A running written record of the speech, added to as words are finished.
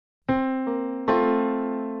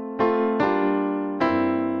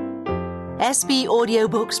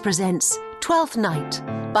SPAudiobooks presents Twelfth Night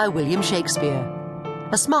by William Shakespeare,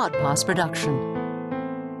 a SmartPass production.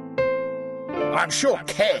 I'm sure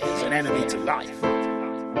care's an enemy to life.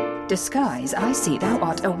 Disguise, I see thou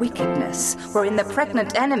art a wickedness, wherein the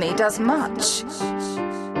pregnant enemy does much.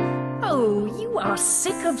 Oh, you are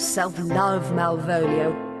sick of self-love,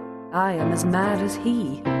 Malvolio. I am as mad as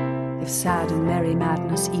he, if sad and merry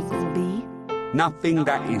madness equal be. Nothing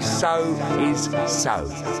that is so is so.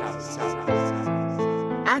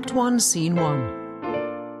 Act 1, Scene 1.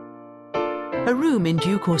 A room in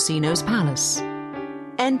Duke Orsino's palace.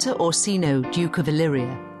 Enter Orsino, Duke of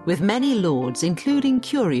Illyria, with many lords, including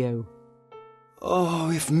Curio. Oh,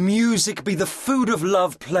 if music be the food of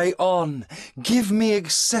love, play on. Give me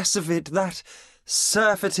excess of it, that,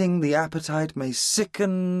 surfeiting the appetite, may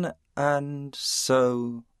sicken and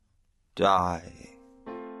so die.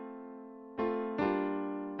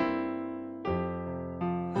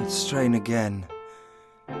 That strain again.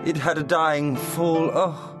 It had a dying fall.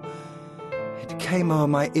 Oh, it came o'er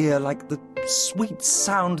my ear like the sweet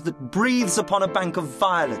sound that breathes upon a bank of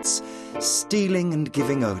violets, stealing and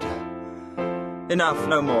giving odour. Enough,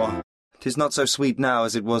 no more. 'Tis not so sweet now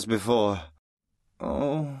as it was before.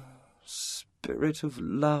 Oh, spirit of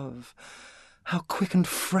love, how quick and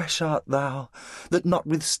fresh art thou, that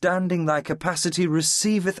notwithstanding thy capacity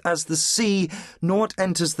receiveth as the sea, naught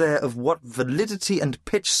enters there of what validity and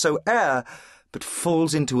pitch soe'er, but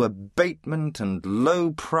falls into abatement and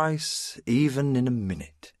low price even in a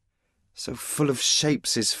minute. So full of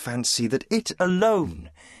shapes is fancy that it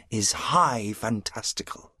alone is high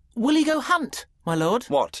fantastical. Will he go hunt, my lord?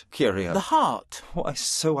 What, Curio? The hart. Why,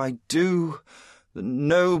 so I do, the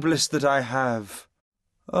noblest that I have.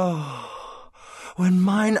 Oh, when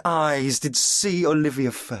mine eyes did see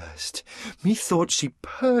Olivia first, methought she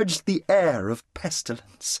purged the air of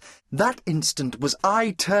pestilence. That instant was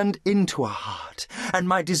I turned into a hart, and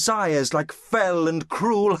my desires like fell and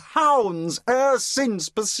cruel hounds e'er since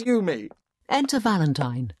pursue me. Enter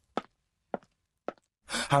Valentine.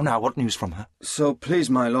 How now, what news from her? So please,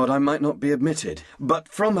 my lord, I might not be admitted, but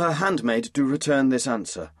from her handmaid do return this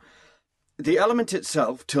answer. The element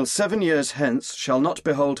itself, till 7 years hence, shall not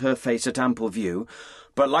behold her face at ample view,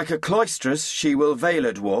 but like a cloistress she will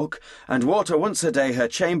veiled walk, and water once a day her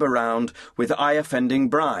chamber round with eye-offending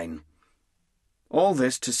brine. All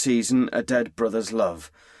this to season a dead brother's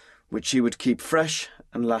love, which she would keep fresh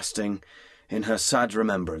and lasting in her sad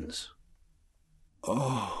remembrance.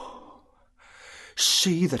 Oh,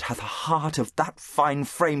 she that hath a heart of that fine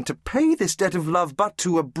frame to pay this debt of love but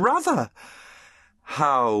to a brother!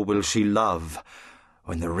 How will she love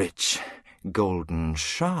when the rich golden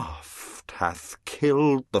shaft hath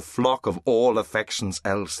killed the flock of all affections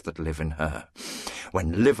else that live in her?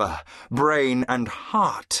 When liver, brain, and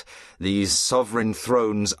heart, these sovereign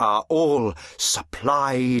thrones are all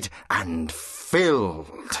supplied and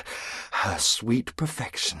filled, her sweet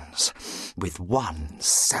perfections with one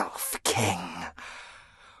self-king.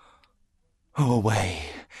 Oh, away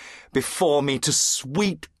before me to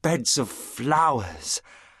sweet beds of flowers.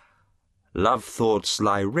 Love thoughts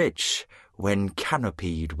lie rich when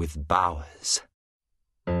canopied with bowers.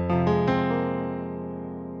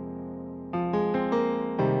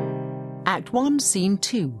 Act 1, Scene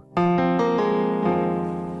 2.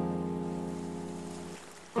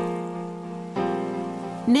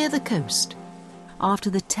 Near the coast, after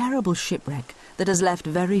the terrible shipwreck that has left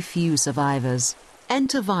very few survivors,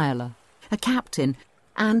 enter Viola, a captain,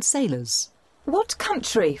 and sailors. What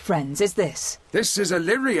country, friends, is this? This is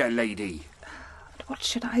Illyria, lady. But what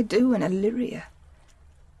should I do in Illyria?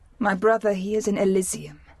 My brother, he is in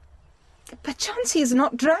Elysium. Perchance he is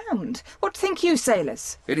not drowned. What think you,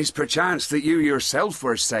 sailors? It is perchance that you yourself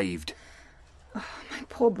were saved. Oh, my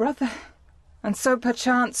poor brother. And so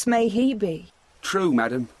perchance may he be. True,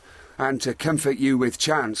 madam. And to comfort you with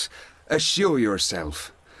chance, assure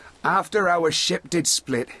yourself, after our ship did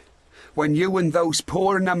split, when you and those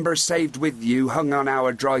poor numbers saved with you hung on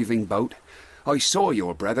our driving boat, I saw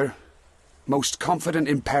your brother, most confident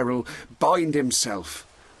in peril, bind himself,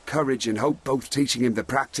 courage and hope both teaching him the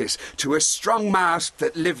practice, to a strong mast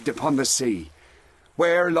that lived upon the sea,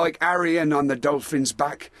 where, like Arion on the dolphin's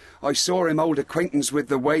back, I saw him hold acquaintance with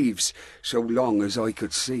the waves, so long as I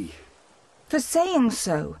could see. For saying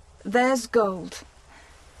so, there's gold.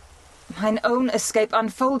 Mine own escape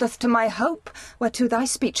unfoldeth to my hope, whereto thy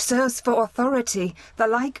speech serves for authority, the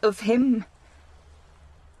like of him.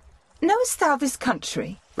 Knowest thou this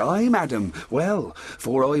country? Aye, madam, well,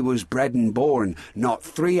 for I was bred and born not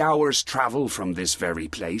 3 hours' travel from this very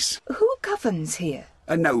place. Who governs here?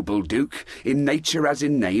 A noble duke, in nature as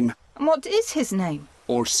in name. And what is his name?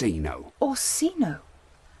 Orsino. Orsino.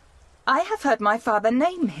 I have heard my father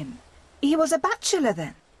name him. He was a bachelor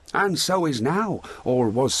then. And so is now, or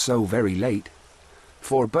was so very late.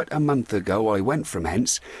 For but a month ago I went from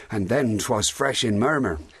hence, and then 'twas fresh in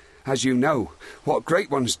murmur. As you know, what great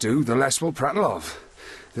ones do, the less will prattle of,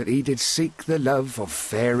 that he did seek the love of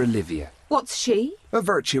fair Olivia. What's she? A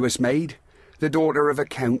virtuous maid, the daughter of a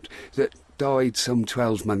count that died some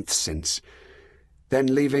 12 months since,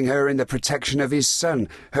 then leaving her in the protection of his son,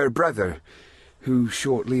 her brother, who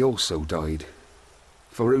shortly also died,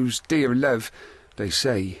 for whose dear love, they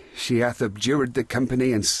say, she hath abjured the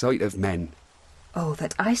company and sight of men. Oh,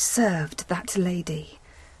 that I served that lady,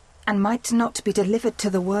 and might not be delivered to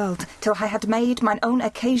the world till I had made mine own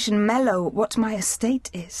occasion mellow what my estate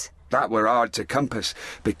is. That were hard to compass,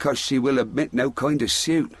 because she will admit no kind of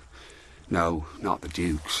suit. No, not the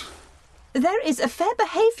Duke's. There is a fair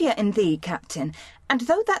behaviour in thee, Captain, and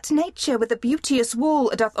though that nature with a beauteous wall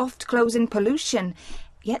doth oft close in pollution,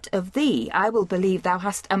 yet of thee I will believe thou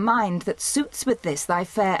hast a mind that suits with this thy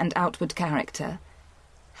fair and outward character.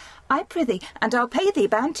 I prithee, and I'll pay thee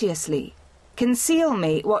bounteously, conceal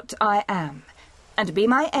me what I am, and be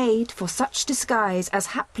my aid for such disguise as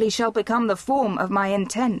haply shall become the form of my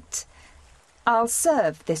intent. I'll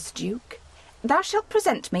serve this Duke. Thou shalt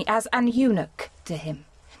present me as an eunuch to him.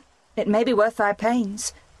 It may be worth thy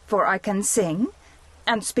pains, for I can sing,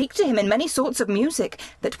 and speak to him in many sorts of music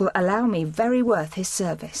that will allow me very worth his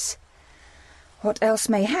service. What else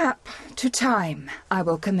may hap, to time I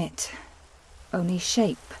will commit. Only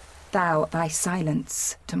shape thou thy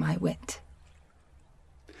silence to my wit.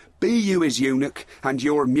 Be you his eunuch, and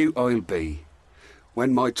your mute I'll be.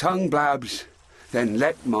 When my tongue blabs, then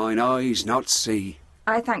let mine eyes not see.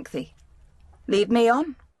 I thank thee. Lead me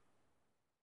on.